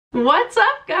What's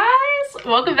up, guys?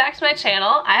 Welcome back to my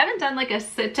channel. I haven't done like a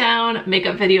sit down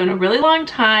makeup video in a really long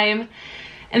time,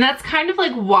 and that's kind of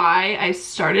like why I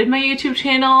started my YouTube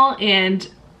channel and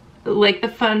like the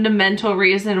fundamental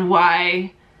reason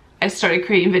why I started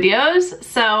creating videos.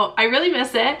 So I really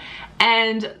miss it.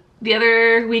 And the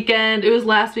other weekend, it was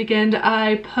last weekend,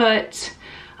 I put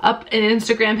up an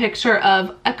Instagram picture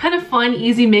of a kind of fun,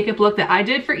 easy makeup look that I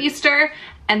did for Easter,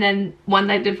 and then one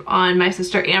that I did on my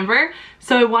sister Amber.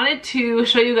 So I wanted to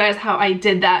show you guys how I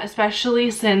did that,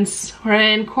 especially since we're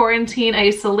in quarantine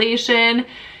isolation.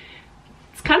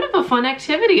 It's kind of a fun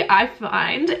activity, I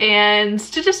find, and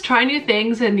to just try new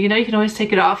things, and you know, you can always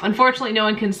take it off. Unfortunately, no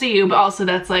one can see you, but also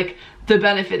that's like the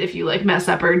benefit if you like mess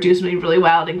up or do something really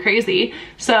wild and crazy.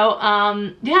 So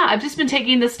yeah, I've just been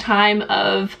taking this time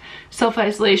of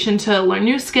self-isolation to learn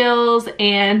new skills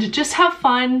and just have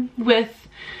fun with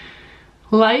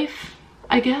life,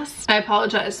 I guess. I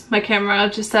apologize. My camera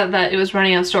just said that it was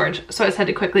running out of storage, so I just had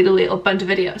to quickly delete a bunch of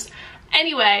videos.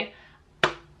 Anyway,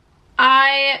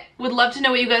 I would love to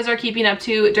know what you guys are keeping up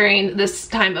to during this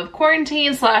time of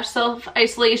quarantine /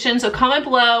 self-isolation. So comment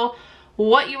below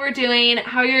what you were doing,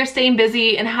 how you're staying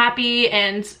busy and happy,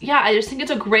 and yeah, I just think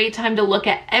it's a great time to look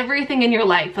at everything in your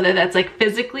life, whether that's like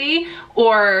physically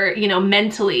or, you know,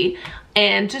 mentally,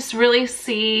 and just really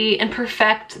see and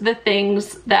perfect the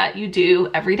things that you do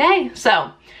every day.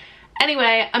 So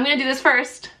anyway, I'm gonna do this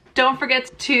first. Don't forget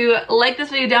to like this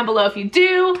video down below if you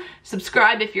do,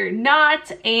 subscribe if you're not,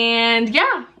 and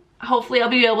yeah, hopefully I'll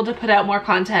be able to put out more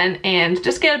content and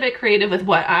just get a bit creative with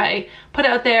what I put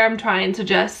out there. I'm trying to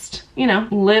just, you know,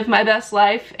 live my best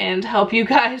life and help you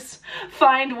guys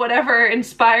find whatever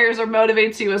inspires or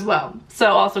motivates you as well. So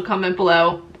also comment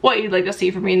below what you'd like to see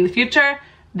from me in the future.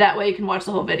 That way you can watch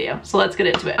the whole video. So let's get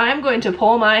into it. I'm going to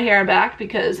pull my hair back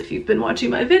because if you've been watching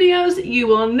my videos, you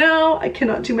will know I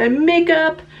cannot do my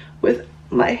makeup with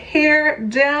my hair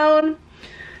down.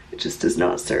 It just does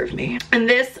not serve me. And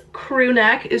this crew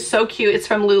neck is so cute. It's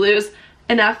from Lulu's.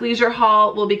 An athleisure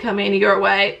haul will be coming your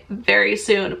way very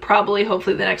soon. Probably,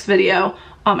 hopefully the next video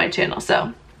on my channel.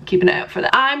 So keep an eye out for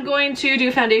that. I'm going to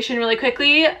do foundation really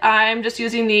quickly. I'm just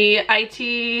using the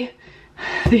BECCA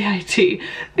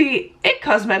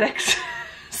Cosmetics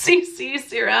CC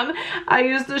serum. I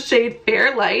use the shade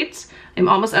Fair Light. I'm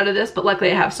almost out of this, but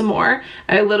luckily I have some more.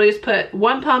 I literally just put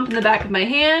one pump in the back of my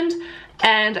hand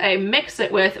and I mix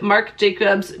it with Marc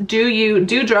Jacobs Do You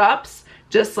Dewdrops,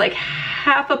 just like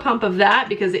half a pump of that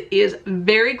because it is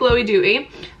very glowy dewy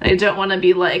and I don't want to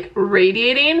be like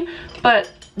radiating,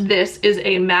 but this is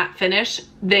a matte finish.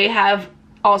 They have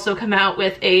also come out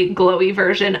with a glowy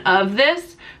version of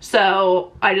this,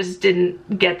 so I just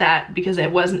didn't get that because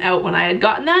it wasn't out when I had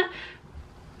gotten that.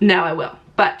 Now I will.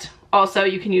 But also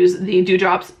you can use the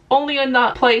dewdrops only in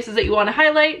the places that you want to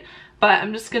highlight, but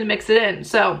I'm just gonna mix it in.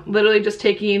 So literally just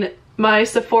taking my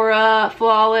Sephora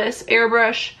Flawless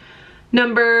Airbrush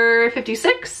number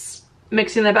 56,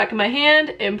 mixing that back in my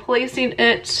hand and placing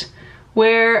it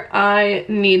where I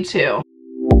need to.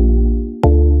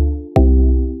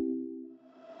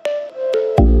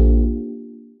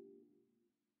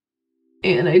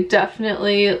 And I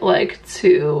definitely like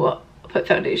to put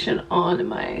foundation on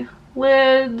my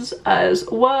lids as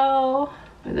well.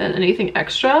 And then anything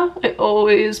extra, I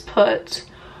always put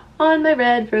on my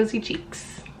red rosy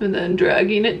cheeks. And then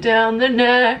dragging it down the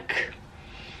neck.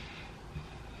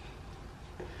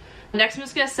 Next, I'm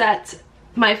just gonna set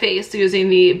my face using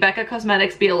the BECCA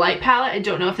Cosmetics Be a Light palette. I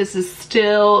don't know if this is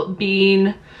still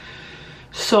being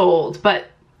sold, but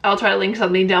I'll try to link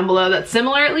something down below that's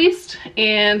similar at least.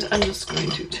 And I'm just going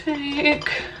to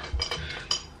take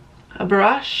a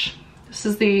brush. This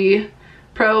is the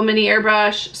Pro Mini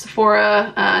Airbrush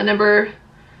Sephora number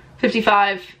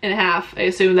 55 and a half. I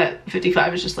assume that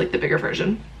 55 is just like the bigger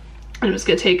version. I'm just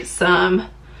gonna take some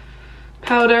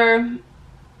powder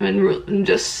and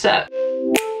just set.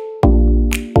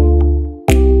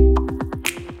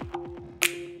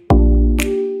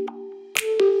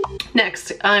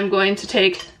 Next, I'm going to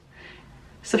take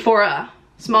Sephora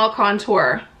Small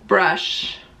Contour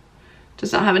Brush.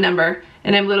 Does not have a number.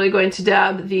 And I'm literally going to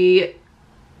dab the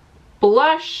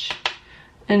blush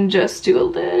and just do a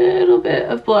little bit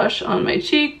of blush on my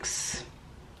cheeks.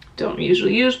 Don't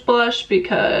usually use blush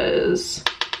because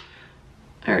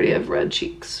I already have red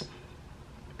cheeks.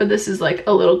 But this is like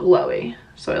a little glowy,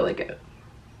 so I like it.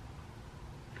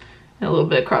 And a little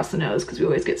bit across the nose because we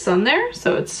always get sun there,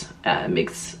 so it's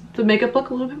makes the makeup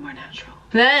look a little bit more natural.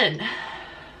 Then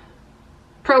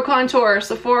Pro Contour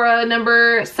Sephora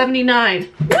number 79.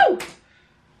 Woo!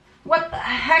 What the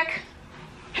heck?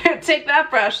 Take that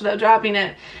brush without dropping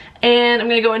it. And I'm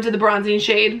gonna go into the bronzing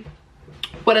shade.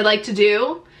 What I like to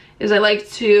do is I like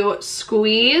to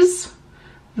squeeze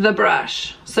the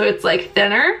brush so it's like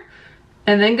thinner,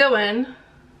 and then go in,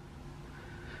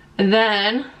 and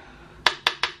then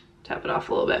tap it off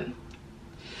a little bit.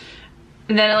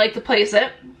 And then I like to place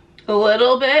it a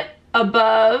little bit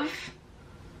above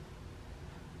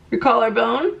your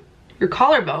collarbone,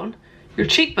 your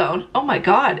cheekbone. Oh my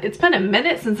God, it's been a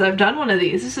minute since I've done one of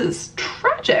these. This is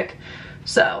tragic.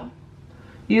 So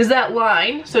use that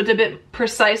line so it's a bit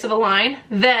precise of a line,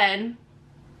 then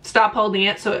stop holding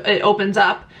it so it opens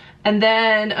up, and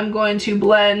then I'm going to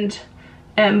blend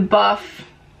and buff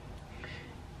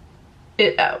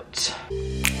it out.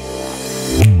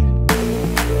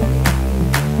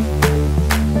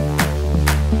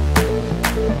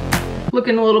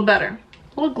 Looking a little better,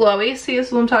 a little glowy. See, this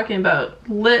is what I'm talking about.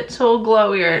 Little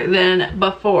glowier than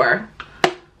before.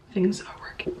 Things are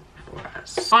working for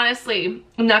us. Honestly,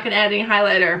 I'm not gonna add any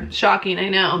highlighter. Shocking, I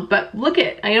know, but look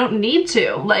it, I don't need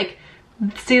to. Like,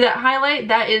 see that highlight?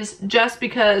 That is just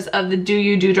because of the Do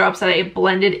You Dewdrops that I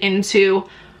blended into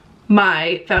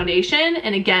my foundation.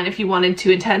 And again, if you wanted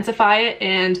to intensify it,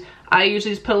 and I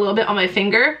usually just put a little bit on my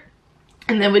finger,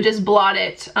 and then would just blot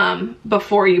it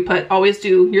before you always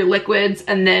do your liquids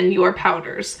and then your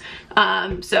powders.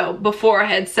 So before I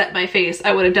had set my face,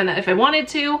 I would have done that if I wanted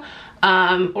to.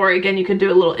 Or again, you can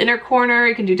do a little inner corner,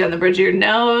 you can do down the bridge of your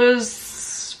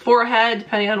nose, forehead,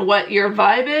 depending on what your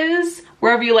vibe is.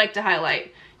 Wherever you like to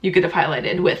highlight, you could have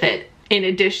highlighted with it in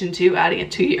addition to adding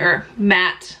it to your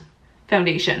matte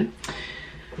foundation.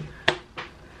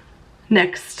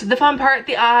 Next, the fun part,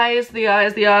 the eyes.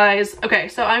 Okay,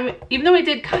 so even though I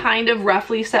did kind of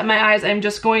roughly set my eyes, I'm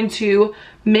just going to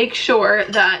make sure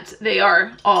that they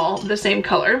are all the same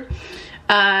color.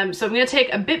 So I'm gonna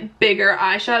take a bit bigger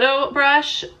eyeshadow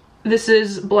brush. This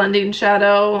is blending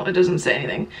shadow, it doesn't say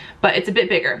anything, but it's a bit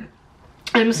bigger.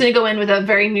 I'm just gonna go in with a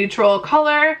very neutral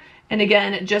color, and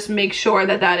again, just make sure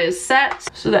that that is set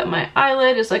so that my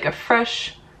eyelid is like a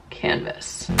fresh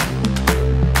canvas.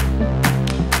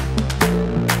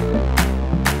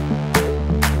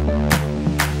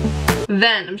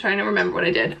 Then, I'm trying to remember what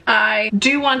I did. I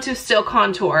do want to still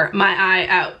contour my eye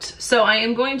out. So I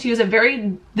am going to use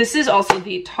this is also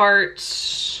the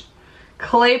Tarte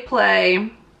Clay Play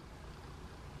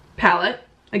palette.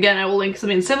 Again, I will link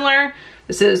something similar.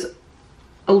 This is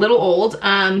a little old.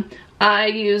 I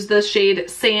use the shade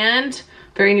Sand,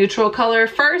 very neutral color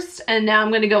first, and now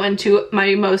I'm gonna go into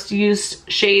my most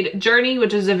used shade Journey,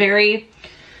 which is a very,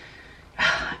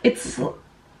 it's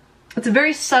a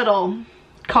very subtle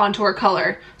contour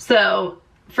color. So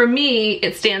for me,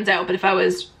 it stands out, but if I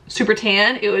was super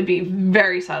tan, it would be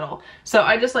very subtle. So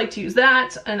I just like to use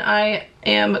that, and I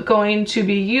am going to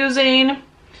be using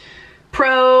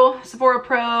Sephora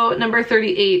Pro number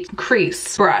 38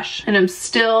 crease brush, and I'm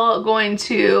still going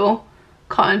to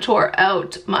contour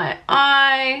out my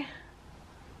eye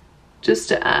just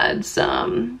to add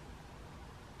some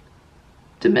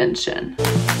dimension.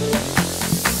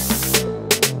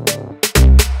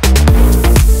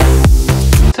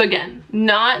 So again,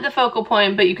 not the focal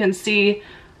point, but you can see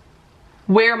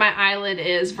where my eyelid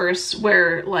is versus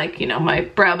where, like, you know, my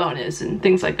brow bone is and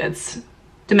things like that. It's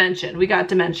dimension. We got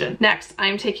dimension. Next,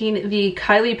 I'm taking the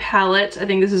Kylie palette. I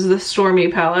think this is the Stormy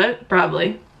palette,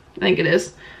 probably. I think it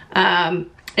is.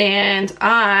 And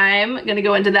I'm gonna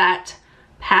go into that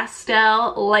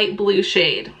pastel light blue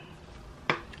shade.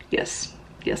 Yes,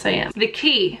 I am. The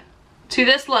key to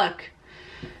this look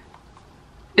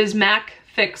is MAC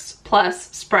Fix Plus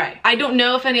spray. I don't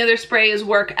know if any other sprays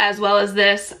work as well as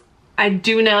this. I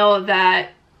do know that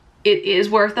it is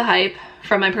worth the hype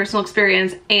from my personal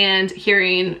experience and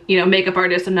hearing, you know, makeup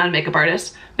artists and non-makeup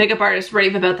artists. Makeup artists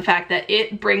rave about the fact that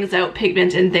it brings out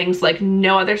pigment in things like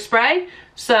no other spray.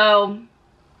 So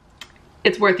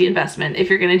it's worth the investment if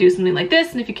you're gonna do something like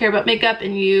this, and if you care about makeup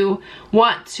and you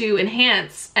want to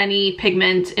enhance any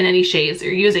pigment in any shades that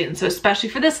you're using. So especially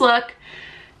for this look,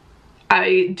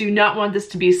 I do not want this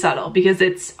to be subtle because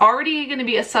it's already gonna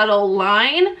be a subtle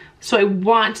line. So I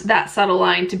want that subtle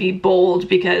line to be bold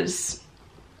because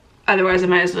otherwise I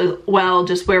might as well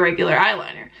just wear regular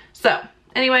eyeliner. So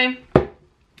anyway,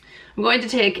 I'm going to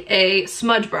take a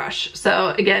smudge brush. So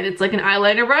again, it's like an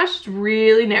eyeliner brush, it's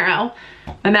really narrow.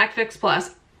 My MAC Fix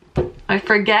Plus. I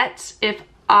forget if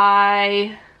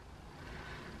I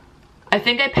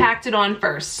think I packed it on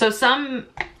first. So some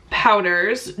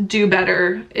powders do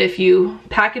better if you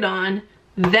pack it on,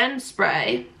 then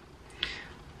spray,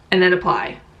 and then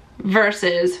apply,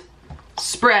 versus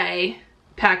spray,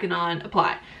 pack it on,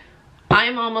 apply.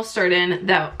 I'm almost certain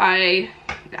that I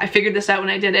figured this out when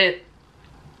I did it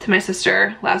to my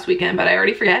sister last weekend, but I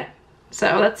already forget,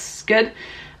 so that's good.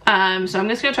 So I'm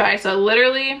just gonna try. So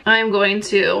literally, I'm going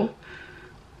to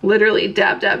literally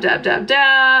dab, dab, dab, dab,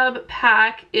 dab,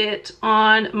 pack it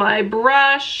on my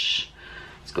brush.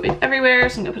 It's going everywhere,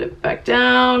 so I'm gonna put it back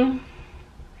down.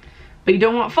 But you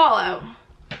don't want fallout.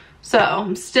 So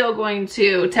I'm still going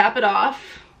to tap it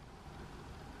off.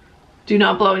 Do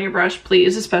not blow on your brush,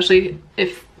 please, especially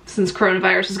since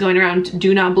coronavirus is going around,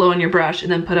 do not blow on your brush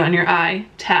and then put it on your eye.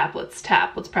 Tap, let's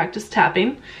practice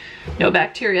tapping. No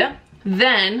bacteria.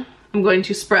 Then I'm going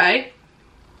to spray,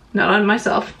 not on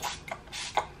myself.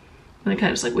 And I kind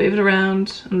of just like wave it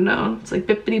around. I don't know, it's like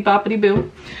bippity boppity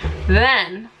boo.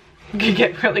 Then, you can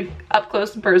get really up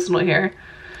close and personal here.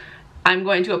 I'm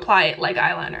going to apply it like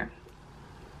eyeliner.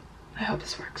 I hope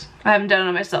this works. I haven't done it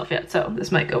on myself yet, so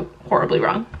this might go horribly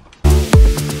wrong.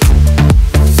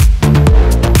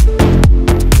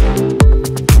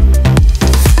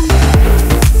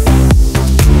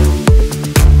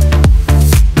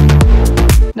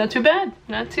 Not too bad,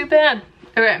 not too bad.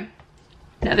 Okay,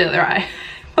 now the other eye.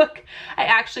 Look, I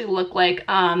actually look like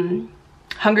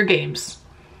Hunger Games.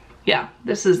 Yeah,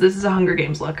 this is a Hunger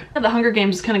Games look. The Hunger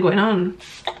Games is kind of going on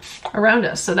around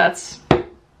us, so that's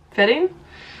fitting.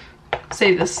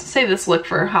 Save this look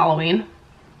for Halloween.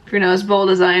 If you're not as bold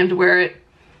as I am to wear it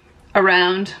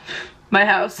around my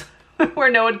house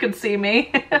where no one could see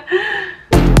me.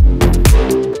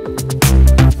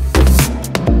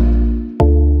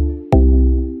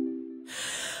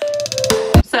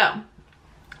 So, I'm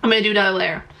gonna do another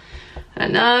layer.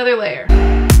 Another layer.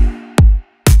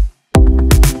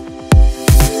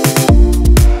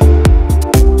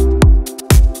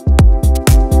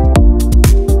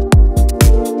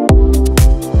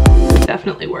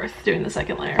 Definitely worth doing the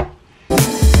second layer.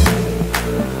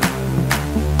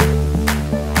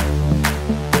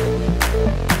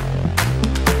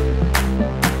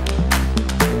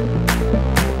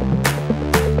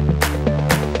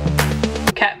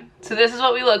 Okay, so this is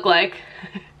what we look like.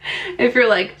 If you're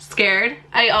like scared.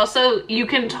 You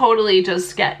can totally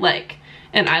just get like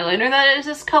an eyeliner that is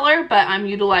this color, but I'm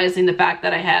utilizing the fact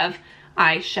that I have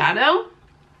eyeshadow.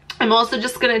 I'm also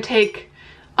just gonna take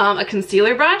a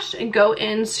concealer brush and go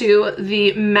into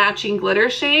the matching glitter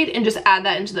shade and just add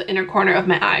that into the inner corner of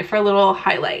my eye for a little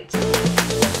highlight.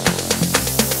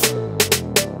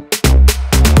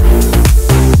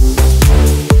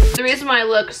 The reason why I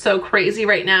look so crazy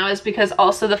right now is because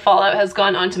also the fallout has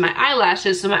gone onto my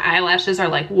eyelashes, so my eyelashes are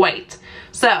like white.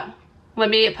 So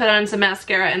let me put on some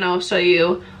mascara and I'll show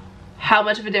you how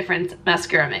much of a difference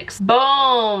mascara makes.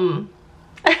 Boom!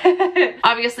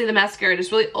 Obviously the mascara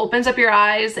just really opens up your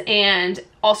eyes and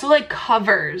also like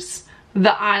covers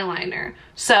the eyeliner.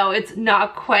 So it's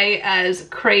not quite as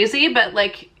crazy, but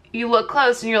like you look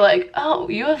close and you're like, oh,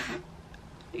 you have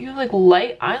like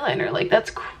light eyeliner. Like that's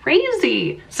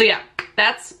crazy. So yeah,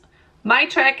 that's my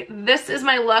trick. This is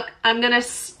my look. I'm gonna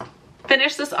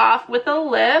finish this off with a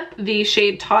lip, the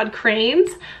shade Todd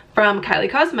Cranes from Kylie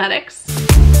Cosmetics.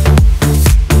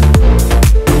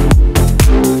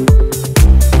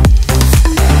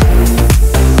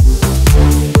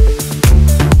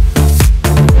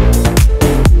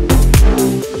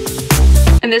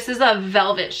 And this is a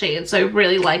velvet shade, so I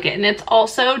really like it. And it's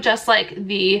also just like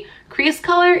the crease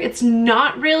color. It's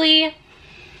not really,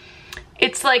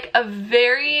 it's like a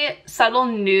very subtle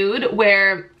nude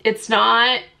where it's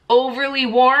not overly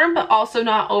warm, but also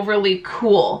not overly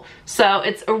cool. So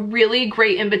it's a really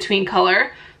great in-between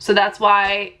color. So that's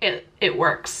why it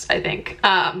works, I think.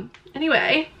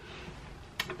 Anyway,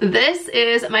 this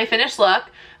is my finished look.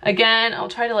 Again, I'll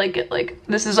try to like get like,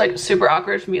 this is like super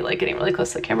awkward for me like getting really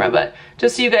close to the camera, but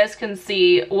just so you guys can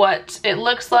see what it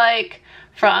looks like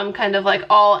from kind of like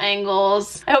all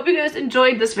angles. I hope you guys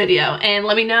enjoyed this video and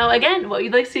let me know again what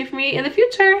you'd like to see from me in the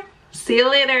future. See you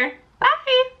later.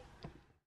 Bye.